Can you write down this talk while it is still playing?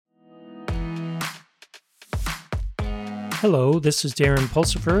Hello, this is Darren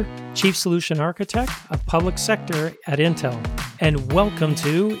Pulsifer, Chief Solution Architect of Public Sector at Intel, and welcome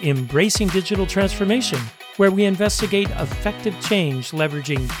to Embracing Digital Transformation, where we investigate effective change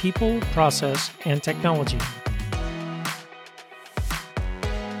leveraging people, process, and technology.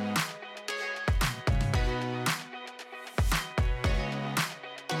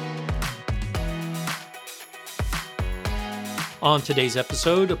 On today's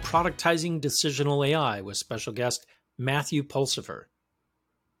episode of Productizing Decisional AI with special guest Matthew Pulsifer.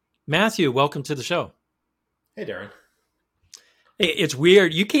 Matthew, welcome to the show. Hey, Darren. Hey, it's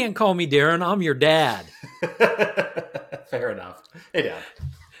weird. You can't call me Darren. I'm your dad. Fair enough. Hey, Dad.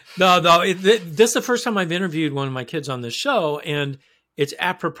 No. This is the first time I've interviewed one of my kids on this show, and it's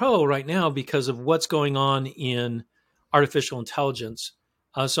apropos right now because of what's going on in artificial intelligence.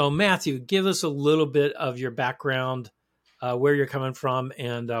 So, Matthew, give us a little bit of your background, where you're coming from,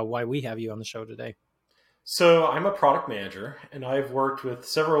 and why we have you on the show today. So I'm a product manager, and I've worked with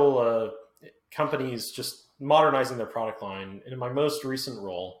several companies just modernizing their product line. And in my most recent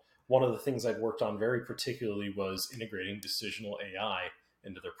role, one of the things I've worked on very particularly was integrating decisional AI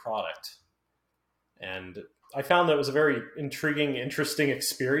into their product. And I found that it was a very intriguing, interesting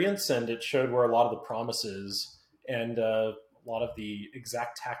experience, and it showed where a lot of the promises and a lot of the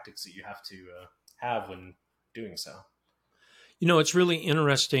exact tactics that you have to have when doing so. You know, it's really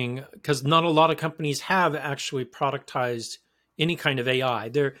interesting because not a lot of companies have actually productized any kind of AI.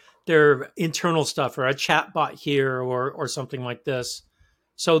 Their internal stuff or a chat bot here or something like this.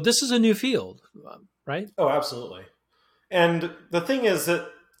 So this is a new field, right? Oh, absolutely. And the thing is that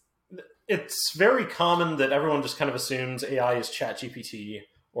it's very common that everyone just kind of assumes AI is ChatGPT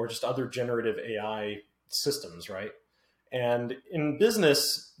or just other generative AI systems, right? And in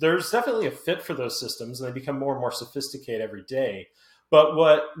business, there's definitely a fit for those systems, and they become more and more sophisticated every day. But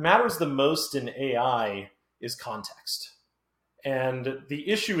what matters the most in AI is context. And the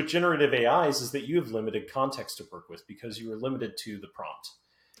issue with generative AIs is that you have limited context to work with because you are limited to the prompt.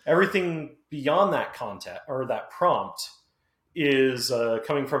 Everything beyond that content or that prompt is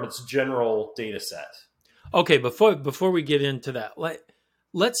coming from its general data set. Okay, before we get into that,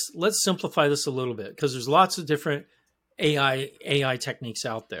 let's simplify this a little bit because there's lots of different AI techniques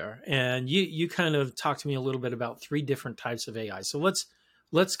out there, and you kind of talked to me a little bit about three different types of AI. So let's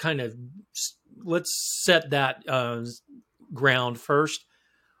set that ground first.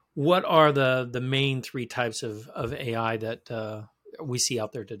 What are the main three types of AI that we see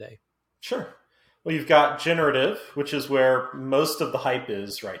out there today? Sure. Well, you've got generative, which is where most of the hype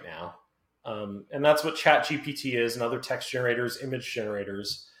is right now, and that's what ChatGPT is, and other text generators, image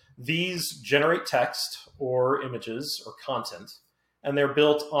generators. These generate text or images or content, and they're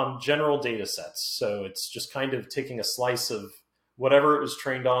built on general data sets. So it's just kind of taking a slice of whatever it was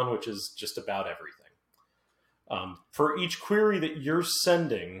trained on, which is just about everything. For each query that you're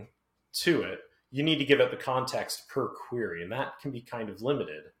sending to it, you need to give it the context per query, and that can be kind of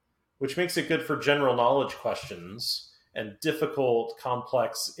limited, which makes it good for general knowledge questions and difficult,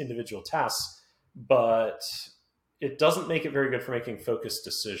 complex individual tasks, but it doesn't make it very good for making focused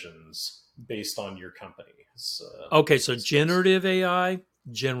decisions based on your company's. Okay, so generative AI,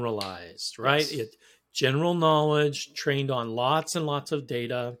 generalized, right? Yes. It general knowledge, trained on lots and lots of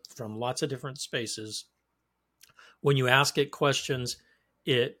data from lots of different spaces. When you ask it questions,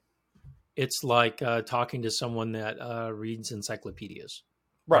 it's like talking to someone that reads encyclopedias.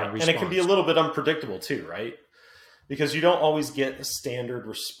 Right, and it can be a little bit unpredictable too, right? Because you don't always get a standard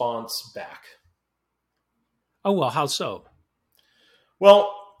response back. Oh, well, how so?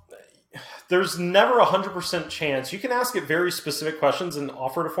 Well, there's never 100% chance. You can ask it very specific questions and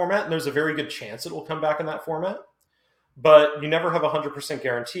offer it a format, and there's a very good chance it will come back in that format. But you never have a 100%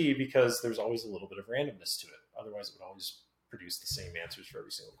 guarantee because there's always a little bit of randomness to it. Otherwise, it would always produce the same answers for every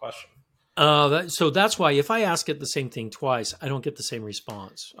single question. So that's why if I ask it the same thing twice, I don't get the same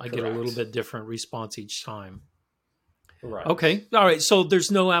response. I get a little bit different response each time. Right. Okay. All right. So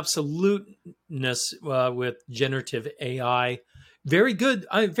there's no absoluteness with generative AI. Very good.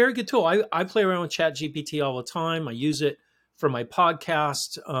 Very good tool. I play around with ChatGPT all the time. I use it for my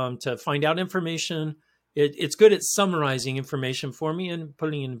podcast to find out information. It's good at summarizing information for me and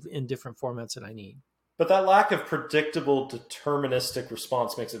putting in different formats that I need. But that lack of predictable, deterministic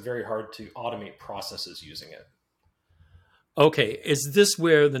response makes it very hard to automate processes using it. Okay. Is this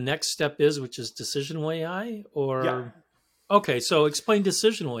where the next step is, which is decisional AI? Or Yeah. Okay, so explain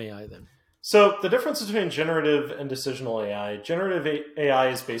decisional AI then. So the difference between generative and decisional AI, generative AI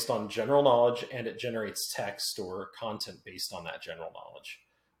is based on general knowledge, and it generates text or content based on that general knowledge.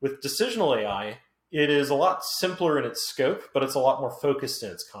 With decisional AI, it is a lot simpler in its scope, but it's a lot more focused in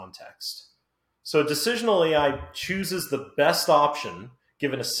its context. So decisional AI chooses the best option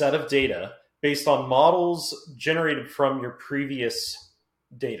given a set of data based on models generated from your previous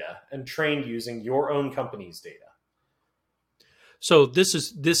data and trained using your own company's data. So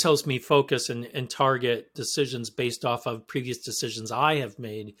this helps me focus and target decisions based off of previous decisions I have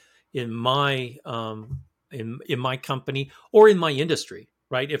made in my in my company or in my industry,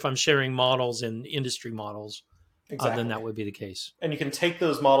 right? If I'm sharing models and industry models, then Exactly. that would be the case. And you can take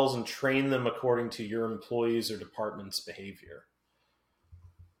those models and train them according to your employees or department's behavior.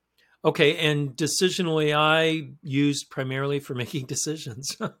 Okay, and decisional AI used primarily for making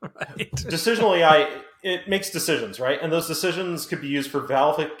decisions, right? Decisional AI, it makes decisions, right? And those decisions could be used for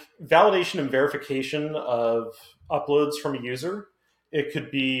validation and verification of uploads from a user. It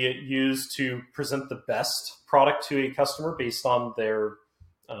could be used to present the best product to a customer based on their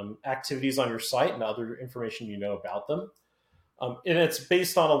activities on your site and other information you know about them. And it's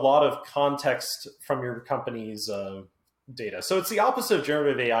based on a lot of context from your company's data. So it's the opposite of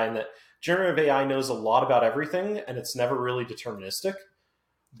generative AI in that generative AI knows a lot about everything and it's never really deterministic.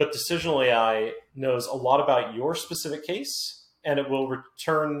 But decisional AI knows a lot about your specific case and it will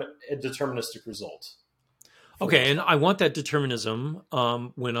return a deterministic result for the Okay, most and part. I want that determinism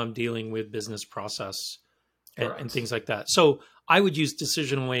when I'm dealing with business process and Correct. things like that. So I would use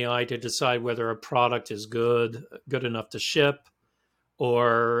decisional AI to decide whether a product is good enough to ship,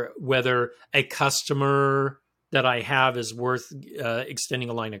 or whether a customer that I have is worth extending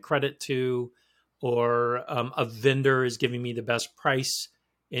a line of credit to, or a vendor is giving me the best price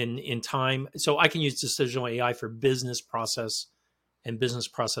in time. So I can use decisional AI for business process and business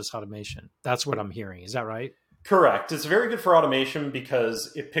process automation. That's what I'm hearing. Is that right? Correct. It's very good for automation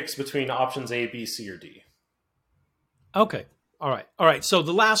because it picks between options A, B, C, or D. Okay. All right. All right. So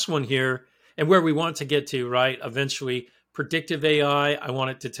the last one here, and where we want to get to, right? Eventually, predictive AI. I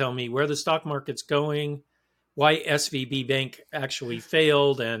want it to tell me where the stock market's going, why SVB Bank actually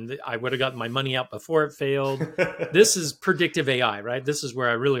failed, and I would have gotten my money out before it failed. This is predictive AI, right? This is where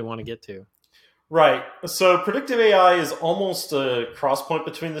I really want to get to. Right. So predictive AI is almost a cross point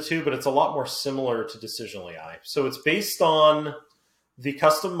between the two, but it's a lot more similar to decisional AI. So it's based on the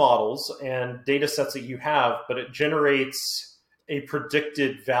custom models and data sets that you have, but it generates a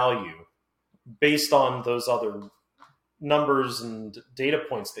predicted value based on those other numbers and data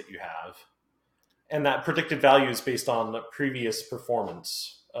points that you have. And that predicted value is based on the previous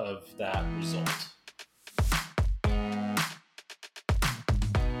performance of that result.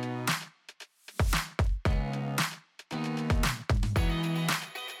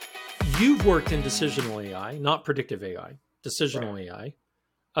 You've worked in decisional AI, not predictive AI, Right. decisional AI.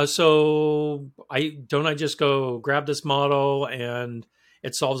 So I just go grab this model and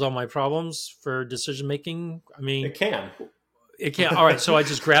it solves all my problems for decision making. I mean, It can. it can't. All right, so I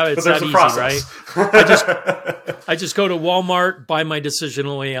just grab it. But It's there's that a easy, right? process. I just I just go to Walmart, buy my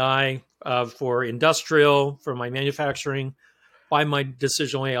decisional AI for industrial, for my manufacturing, buy my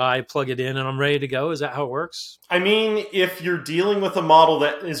decisional AI, plug it in, and I'm ready to go. Is that how it works? I mean, if you're dealing with a model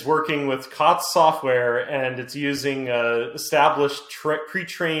that is working with COTS software and it's using established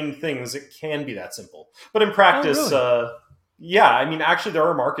pre-trained things, it can be that simple. But in Oh, practice, really? yeah, I mean, actually, there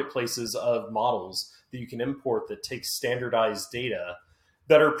are marketplaces of models that you can import that take standardized data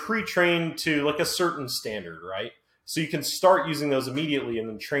that are pre-trained to like a certain standard, right? So you can start using those immediately and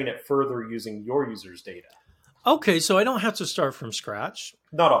then train it further using your user's data. Okay, so I don't have to start from scratch.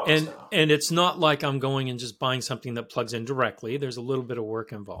 Not always, And no. and it's not like I'm going and just buying something that plugs in directly. There's a little bit of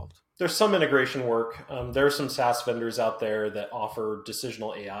work involved. There's some integration work. There are some SaaS vendors out there that offer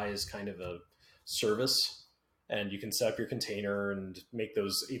decisional AI as kind of a service, and you can set up your container and make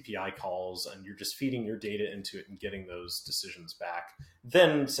those API calls, and you're just feeding your data into it and getting those decisions back,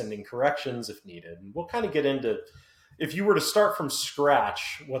 then sending corrections if needed. And we'll kind of get into, if you were to start from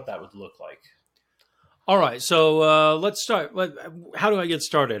scratch, what that would look like. All right, so let's start. How do I get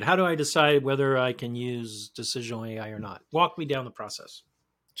started? How do I decide whether I can use decisional AI or not? Walk me down the process.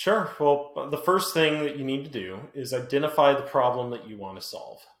 Sure. Well, the first thing that you need to do is identify the problem that you want to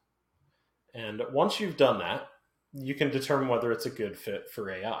solve. And once you've done that, you can determine whether it's a good fit for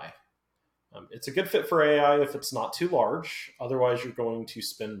AI. It's a good fit for AI if it's not too large. Otherwise, you're going to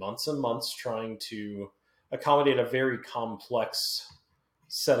spend months and months trying to accommodate a very complex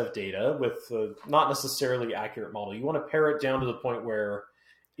set of data with a not necessarily accurate model. You want to pare it down to the point where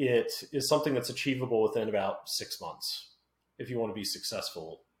it is something that's achievable within about 6 months if you want to be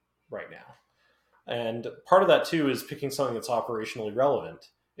successful right now. And part of that too is picking something that's operationally relevant.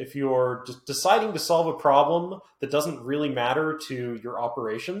 If you're just deciding to solve a problem that doesn't really matter to your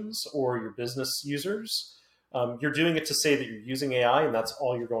operations or your business users, You're doing it to say that you're using AI and that's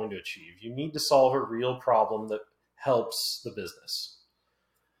all you're going to achieve. You need to solve a real problem that helps the business.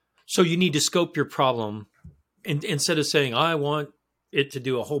 So you need to scope your problem, and instead of saying I want it to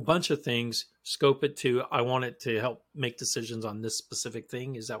do a whole bunch of things, scope it to I want it to help make decisions on this specific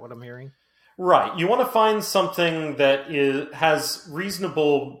thing. Is that what I'm hearing? Right. You want to find something that has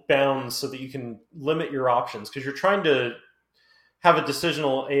reasonable bounds so that you can limit your options because you're trying to have a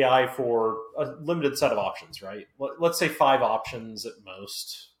decisional AI for a limited set of options, right? Let's say 5 options at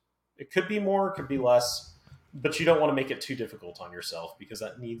most. It could be more, it could be less, but you don't want to make it too difficult on yourself because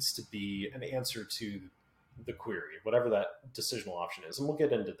that needs to be an answer to the query, whatever that decisional option is. And we'll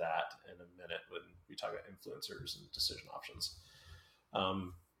get into that in a minute when we talk about influencers and decision options.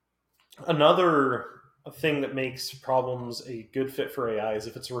 Another thing that makes problems a good fit for AI is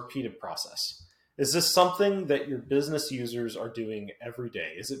if it's a repeated process. Is this something that your business users are doing every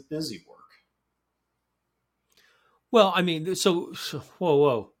day? Is it busy work? Well, I mean, so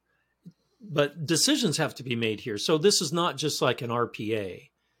whoa. But decisions have to be made here. So this is not just like an RPA,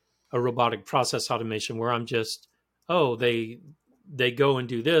 a robotic process automation, where I'm just, oh, they go and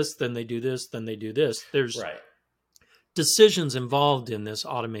do this, then they do this, then they do this. There's Right. decisions involved in this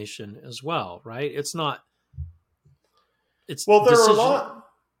automation as well, right? It's not, it's Well, decision.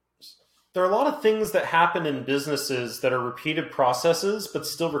 there are a lot of things that happen in businesses that are repeated processes but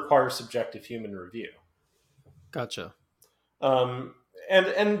still require subjective human review. Gotcha. Um,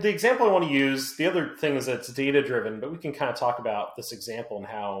 and the example I want to use, the other thing is that it's data driven, but we can kind of talk about this example and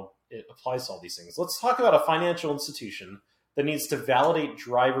how it applies to all these things. Let's talk about a financial institution that needs to validate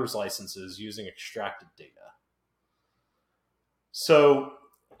driver's licenses using extracted data. So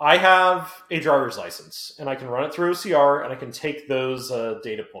I have a driver's license and I can run it through OCR and I can take those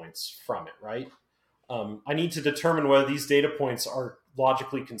data points from it, right? I need to determine whether these data points are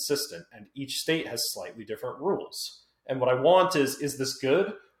logically consistent, and each state has slightly different rules. And what I want is this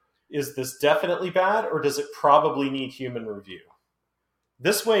good? Is this definitely bad? Or does it probably need human review?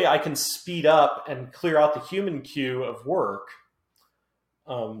 This way I can speed up and clear out the human queue of work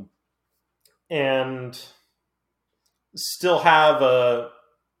and still have a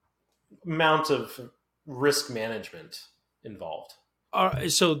amount of risk management involved.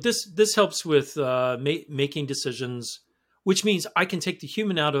 So this helps with making decisions, which means I can take the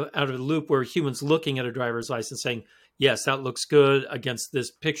human out of the loop, where humans looking at a driver's license saying, yes, that looks good against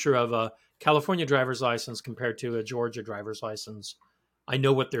this picture of a California driver's license compared to a Georgia driver's license. I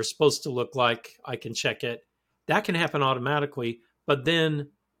know what they're supposed to look like. I can check it. That can happen automatically, but then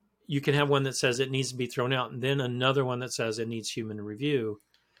you can have one that says it needs to be thrown out, and then another one that says it needs human review.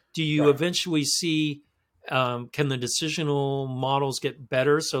 Do you Right. eventually see, can the decisional models get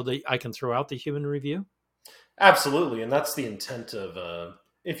better so that I can throw out the human review? Absolutely. And that's the intent of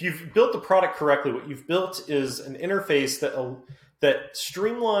if you've built the product correctly, what you've built is an interface that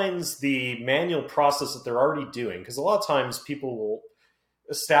streamlines the manual process that they're already doing. Because a lot of times people will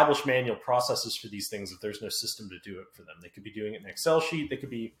establish manual processes for these things if there's no system to do it for them. They could be doing it in an Excel sheet, they could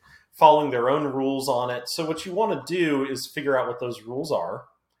be following their own rules on it. So what you want to do is figure out what those rules are,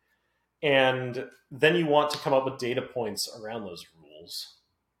 and then you want to come up with data points around those rules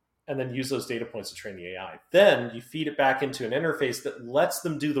and then use those data points to train the AI. Then you feed it back into an interface that lets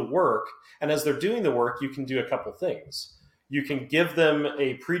them do the work. And as they're doing the work, you can do a couple things. You can give them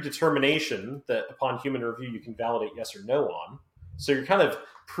a predetermination that upon human review, you can validate yes or no on. So you're kind of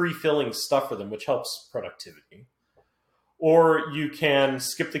pre-filling stuff for them, which helps productivity. Or you can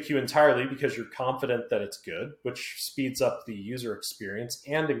skip the queue entirely because you're confident that it's good, which speeds up the user experience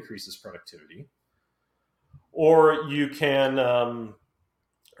and increases productivity. Or you can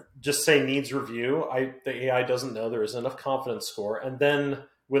just say needs review. The AI doesn't know, there isn't enough confidence score. And then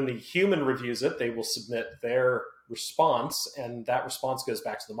when the human reviews it, they will submit their response, and that response goes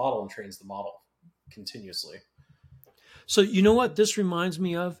back to the model and trains the model continuously. So you know what this reminds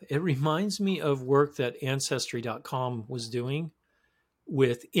me of? It reminds me of work that Ancestry.com was doing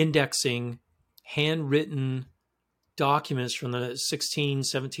with indexing handwritten documents from the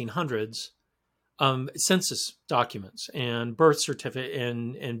 1700s, census documents and birth certificate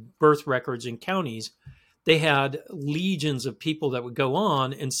and birth records in counties. They had legions of people that would go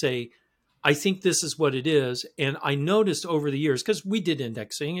on and say, I think this is what it is. And I noticed over the years, because we did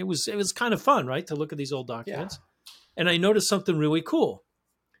indexing, it was kind of fun, right, to look at these old Yeah. documents. And I noticed something really cool.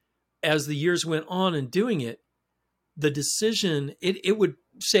 As the years went on and doing it, the decision, it would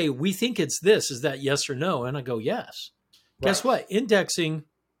say, we think it's this. Is that yes or no? And I go, yes. Guess Right. what? Indexing,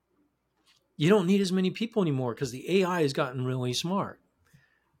 you don't need as many people anymore because the AI has gotten really smart,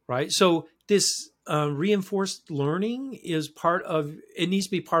 right? So this reinforced learning is part of it, needs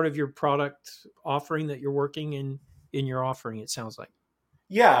to be part of your product offering that you're working in your offering, it sounds like.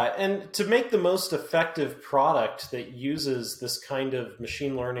 Yeah, and to make the most effective product that uses this kind of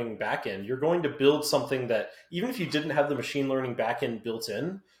machine learning backend, you're going to build something that, even if you didn't have the machine learning backend built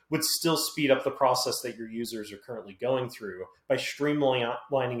in, would still speed up the process that your users are currently going through by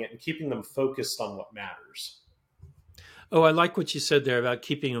streamlining it and keeping them focused on what matters. Oh, I like what you said there about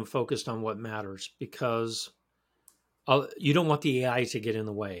keeping them focused on what matters, because you don't want the AI to get in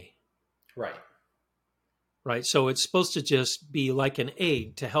the way. Right. Right. So it's supposed to just be like an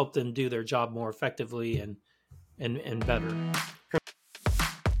aid to help them do their job more effectively and better.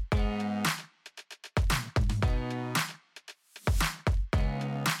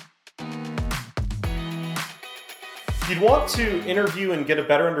 You'd want to interview and get a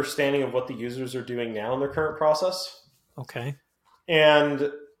better understanding of what the users are doing now in their current process. Okay.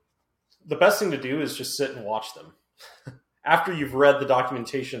 And the best thing to do is just sit and watch them after you've read the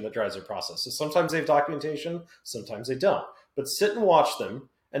documentation that drives their process. So sometimes they have documentation, sometimes they don't. But sit and watch them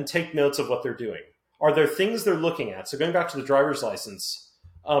and take notes of what they're doing. Are there things they're looking at? So going back to the driver's license,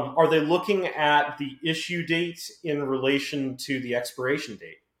 are they looking at the issue date in relation to the expiration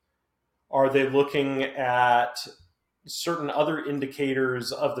date? Are they looking at certain other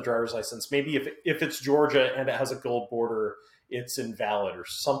indicators of the driver's license? Maybe if it's Georgia and it has a gold border, it's invalid or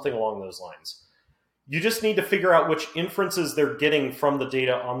something along those lines. You just need to figure out which inferences they're getting from the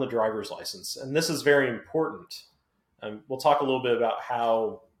data on the driver's license. And this is very important. We'll talk a little bit about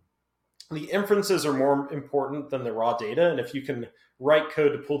how the inferences are more important than the raw data. And if you can write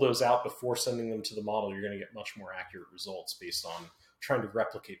code to pull those out before sending them to the model, you're going to get much more accurate results based on trying to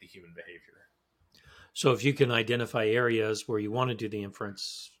replicate the human behavior. So if you can identify areas where you want to do the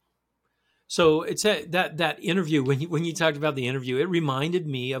inference. So it's that interview, when you talked about the interview, it reminded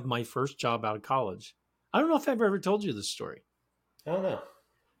me of my first job out of college. I don't know if I've ever told you this story. I don't know.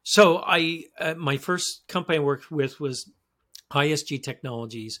 So my first company I worked with was ISG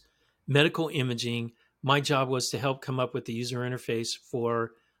Technologies, medical imaging. My job was to help come up with the user interface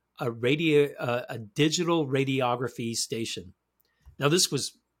for a digital radiography station. Now, this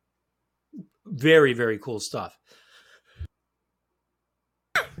was very, very cool stuff.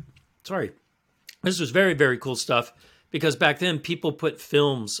 Sorry. This was very, very cool stuff because back then people put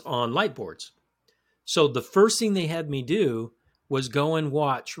films on light boards. So the first thing they had me do was go and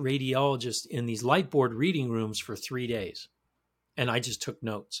watch radiologists in these light board reading rooms for 3 days. And I just took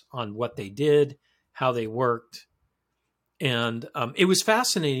notes on what they did, how they worked. And it was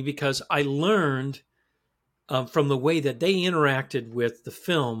fascinating because I learned from the way that they interacted with the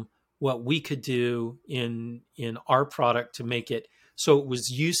film what we could do in our product to make it so it was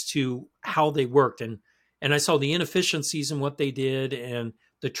used to how they worked. And I saw the inefficiencies in what they did and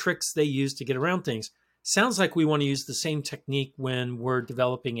the tricks they used to get around things. Sounds like we want to use the same technique when we're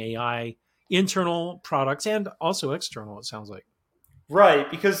developing AI, internal products and also external, it sounds like.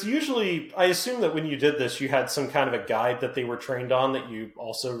 Right, because usually I assume that when you did this, you had some kind of a guide that they were trained on that you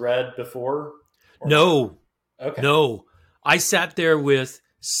also read before? No, Okay. no. I sat there with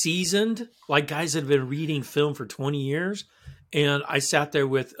seasoned, like guys that have been reading film for 20 years. And I sat there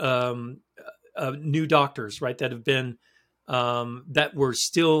with new doctors, right, that have been, that were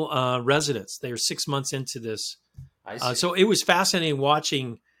still residents. They were 6 months into this. I see. So it was fascinating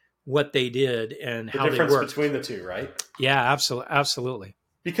watching what they did and The how they difference worked. between the two, right? Yeah, absolutely.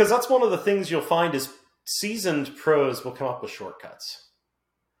 Because that's one of the things you'll find is seasoned pros will come up with shortcuts.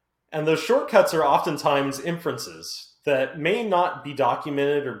 And those shortcuts are oftentimes inferences that may not be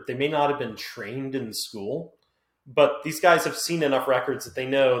documented or they may not have been trained in school. But these guys have seen enough records that they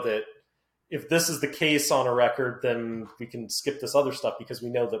know that if this is the case on a record, then we can skip this other stuff because we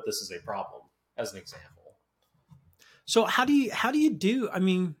know that this is a problem, as an example. So how do you do? I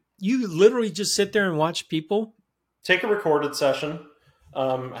mean, you literally just sit there and watch people? Take a recorded session,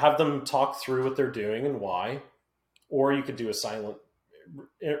 have them talk through what they're doing and why, or you could do a silent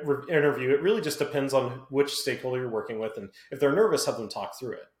interview. It really just depends on which stakeholder you're working with, and if they're nervous, have them talk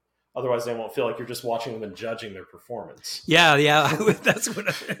through it. Otherwise, they won't feel like you're just watching them and judging their performance. Yeah, that's what.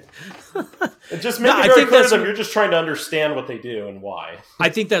 And just make it very clear to them you're just trying to understand what they do and why. I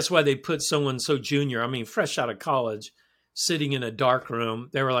think that's why they put someone so junior. I mean, fresh out of college, sitting in a dark room.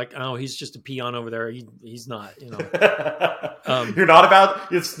 They were like, "Oh, he's just a peon over there. He's not." You know, you're not about.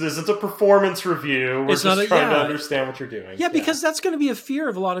 This isn't a performance review. We're just trying to understand what you're doing. Yeah, because that's going to be a fear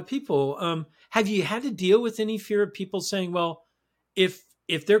of a lot of people. Have you had to deal with any fear of people saying, "Well,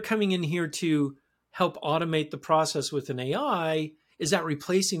 if they're coming in here to help automate the process with an AI, is that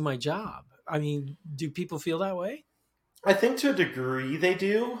replacing my job?" I mean, do people feel that way? I think to a degree they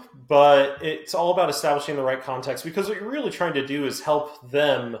do, but it's all about establishing the right context because what you're really trying to do is help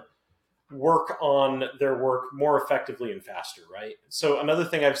them work on their work more effectively and faster, right? So another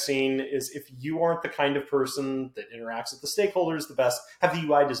thing I've seen is if you aren't the kind of person that interacts with the stakeholders the best, have the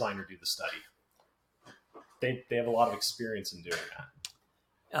UI designer do the study. They have a lot of experience in doing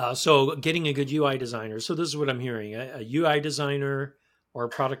that. So getting a good UI designer. So this is what I'm hearing: a UI designer or a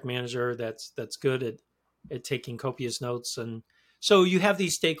product manager that's good at taking copious notes. And so you have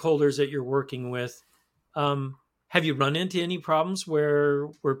these stakeholders that you're working with. Have you run into any problems where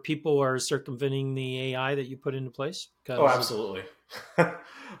people are circumventing the AI that you put into place? Oh, Because absolutely. oh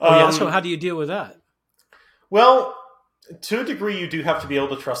yeah, so how do you deal with that? Well, to a degree, you do have to be able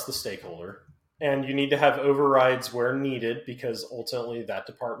to trust the stakeholder, and you need to have overrides where needed because ultimately that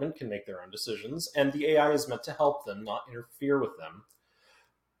department can make their own decisions, and the AI is meant to help them, not interfere with them.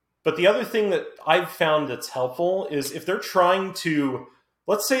 But the other thing that I've found that's helpful is if they're trying to,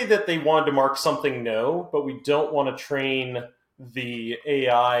 let's say that they wanted to mark something no, but we don't want to train the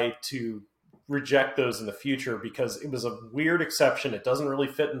AI to reject those in the future because it was a weird exception. It doesn't really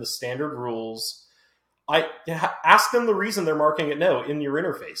fit in the standard rules. I ask them the reason they're marking it no in your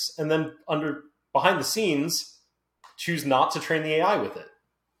interface, and then under behind the scenes, choose not to train the AI with it.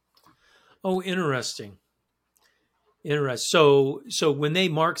 Oh, interesting. Interesting. So when they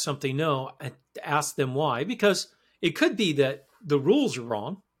mark something no, I ask them why, because it could be that the rules are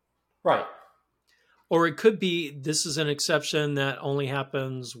wrong, Right. or it could be this is an exception that only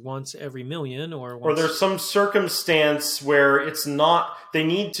happens once every million, or Or once. there's some circumstance where it's not, they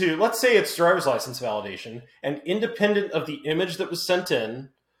need to, let's say it's driver's license validation, and independent of the image that was sent in,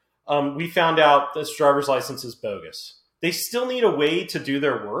 we found out this driver's license is bogus. They still need a way to do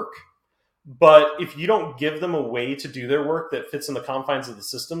their work, but if you don't give them a way to do their work that fits in the confines of the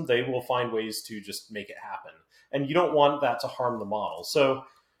system, they will find ways to just make it happen. And you don't want that to harm the model. So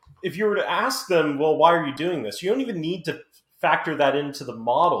if you were to ask them, well, why are you doing this? You don't even need to factor that into the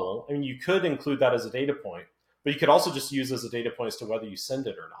model. I mean, you could include that as a data point, but you could also just use as a data point as to whether you send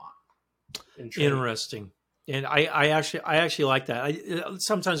it or not in training. Interesting. And I actually like that.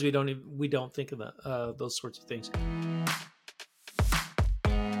 Sometimes we don't think of that, those sorts of things.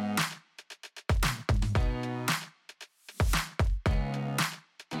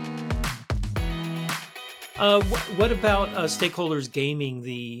 What about stakeholders gaming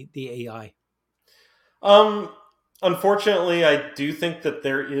the AI? Um, Unfortunately, I do think that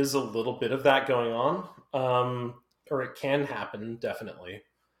there is a little bit of that going on, or it can happen, definitely.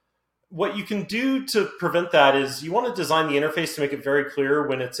 What you can do to prevent that is you want to design the interface to make it very clear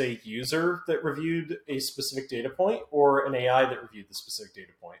when it's a user that reviewed a specific data point or an AI that reviewed the specific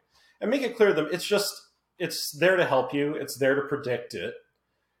data point, and make it clear to them it's there to help you, it's there to predict it,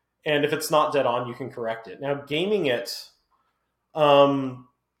 and if it's not dead on, you can correct it. Now, gaming it, um,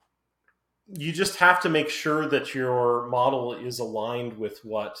 you just have to make sure that your model is aligned with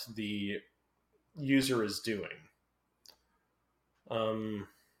what the user is doing.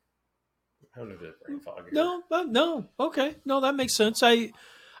 How did it brain fog here? No, no. Okay, no, that makes sense. I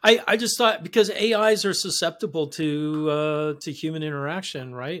just thought because AIs are susceptible to human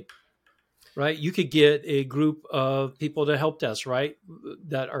interaction, right? Right. You could get a group of people to help desk, right?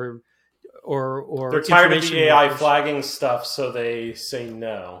 That are They're or tired of the information AI workers. flagging stuff, so they say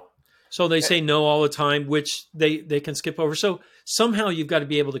no. So they say no all the time, which they can skip over. So somehow you've got to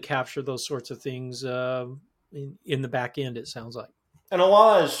be able to capture those sorts of things in the back end. It sounds like. And a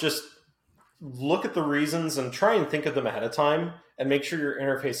lot is just look at the reasons and try and think of them ahead of time and make sure your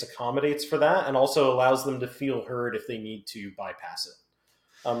interface accommodates for that and also allows them to feel heard if they need to bypass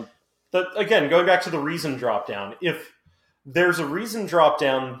it. But again, going back to the reason drop down, if there's a reason drop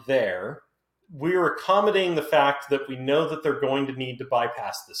down there, we're accommodating the fact that we know that they're going to need to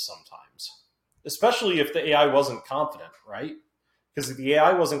bypass this sometimes, especially if the AI wasn't confident, right? Because if the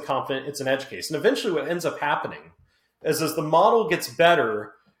AI wasn't confident, it's an edge case. And eventually what ends up happening is as the model gets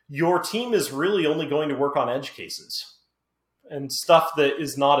better, your team is really only going to work on edge cases and stuff that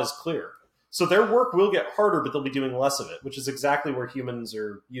is not as clear. So their work will get harder, but they'll be doing less of it, which is exactly where humans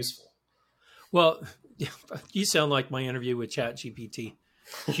are useful. Well, you sound like my interview with ChatGPT.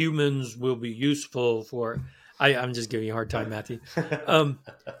 Humans will be useful for. I'm just giving you a hard time, Matthew.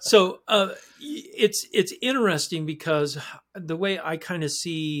 So it's interesting because the way I kind of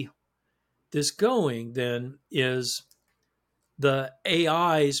see this going then is the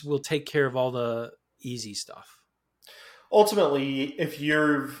AIs will take care of all the easy stuff. Ultimately, if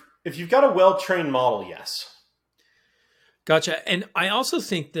you've got a well-trained model, yes. Gotcha. And I also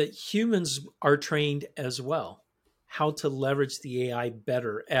think that humans are trained as well how to leverage the AI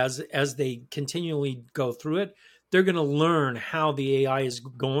better as they continually go through it. they're going to learn how the AI is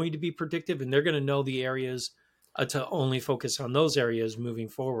going to be predictive, and they're going to know the areas to only focus on those areas moving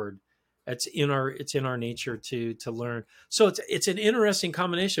forward. It's in our nature to learn. So it's an interesting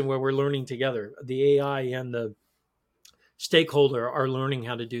combination where we're learning together. The AI and the stakeholder are learning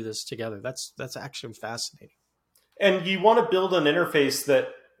how to do this together. That's actually fascinating. And you want to build an interface that,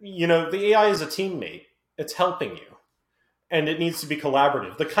 the AI is a teammate. It's helping you. And it needs to be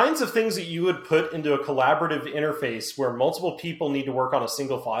collaborative. The kinds of things that you would put into a collaborative interface where multiple people need to work on a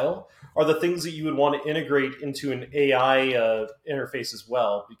single file are the things that you would want to integrate into an AI interface as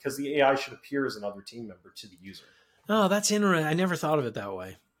well, because the AI should appear as another team member to the user. Oh, that's interesting. I never thought of it that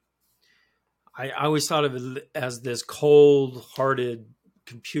way. I always thought of it as this cold-hearted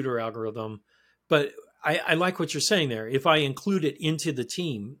computer algorithm. But I like what you're saying there. If I include it into the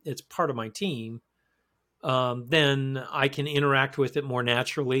team, it's part of my team, then I can interact with it more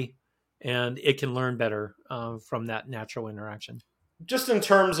naturally, and it can learn better from that natural interaction. Just in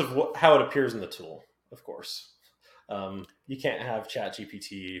terms of how it appears in the tool, of course. You can't have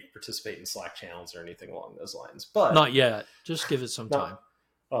ChatGPT participate in Slack channels or anything along those lines. But not yet. Just give it some time.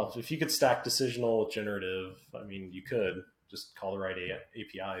 Well, if you could stack decisional with generative, you could just call the right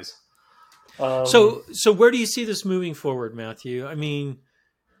APIs. So where do you see this moving forward, Matthew? Do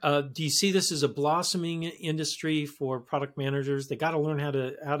you see this as a blossoming industry for product managers? They got to learn how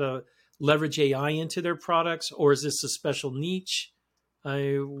to leverage AI into their products, or is this a special niche?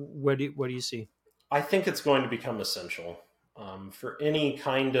 What do you see? I think it's going to become essential for any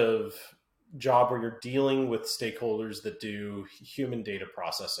kind of job where you're dealing with stakeholders that do human data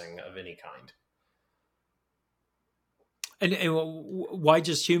processing of any kind. And why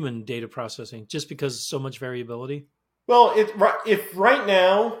just human data processing? Just because so much variability? Well, if right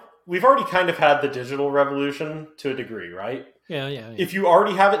now we've already kind of had the digital revolution to a degree, right? Yeah. If you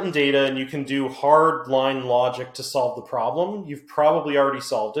already have it in data and you can do hard line logic to solve the problem, you've probably already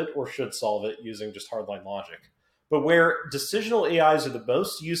solved it or should solve it using just hard line logic. But where decisional AIs are the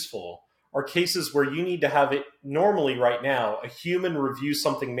most useful are cases where you need to have it normally right now, a human review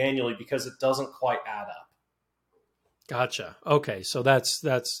something manually because it doesn't quite add up. Gotcha. Okay, so that's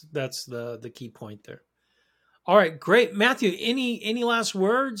the key point there. All right, great. Matthew, any last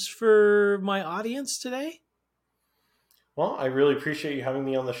words for my audience today? Well, I really appreciate you having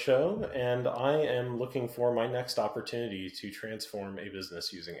me on the show, and I am looking for my next opportunity to transform a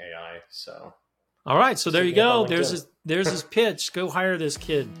business using AI. So, all right, so there you go. There's his pitch. Go hire this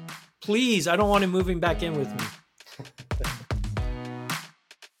kid. Please, I don't want him moving back in with me.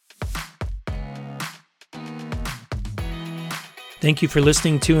 Thank you for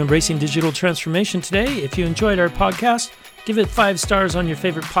listening to Embracing Digital Transformation today. If you enjoyed our podcast, give it 5 stars on your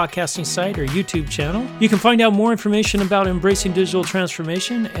favorite podcasting site or YouTube channel. You can find out more information about Embracing Digital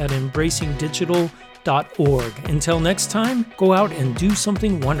Transformation at embracingdigital.org. Until next time, go out and do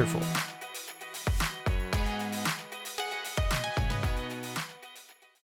something wonderful.